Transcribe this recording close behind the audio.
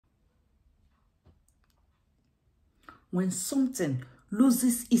when something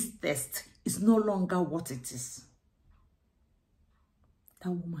loses its taste, it's no longer what it is.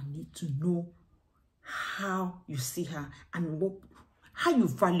 That woman needs to know how you see her and how you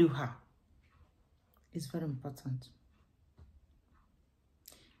value her. It's very important.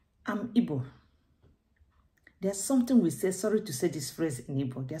 I'm Igbo. There's something we say, sorry to say this phrase in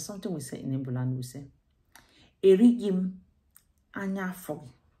Igbo, there's something we say in Igbo and we say, Erigim anya fogi,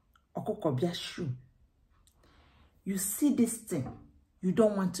 okoko bia shu. You see this thing, you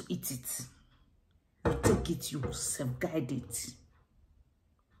don't want to eat it. You take it, you self-guide it.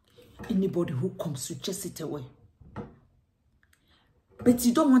 Anybody who comes, you chase it away. But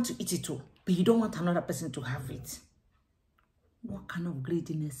you don't want to eat it all, but you don't want another person to have it. What kind of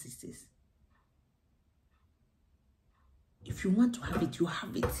greediness is this? If you want to have it, you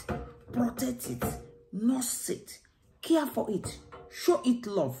have it. Protect it. Nurse it. Care for it. Show it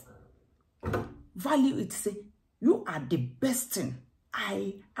love. Value it. Say, you are the best thing.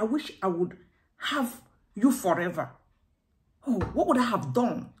 I wish I would have you forever. Oh, what would I have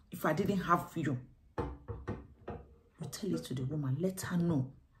done if I didn't have you? You tell it to the woman. Let her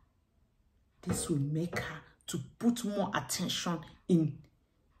know. This will make her to put more attention in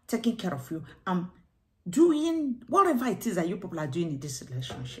taking care of you and doing whatever it is that you people are doing in this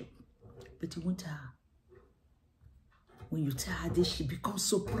relationship. But you won't tell her. When you tell her this, she becomes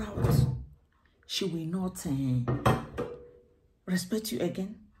so proud. She will not respect you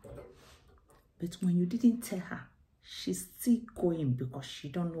again. But when you didn't tell her, she's still going because she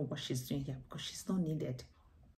don't know what she's doing here, because she's not needed.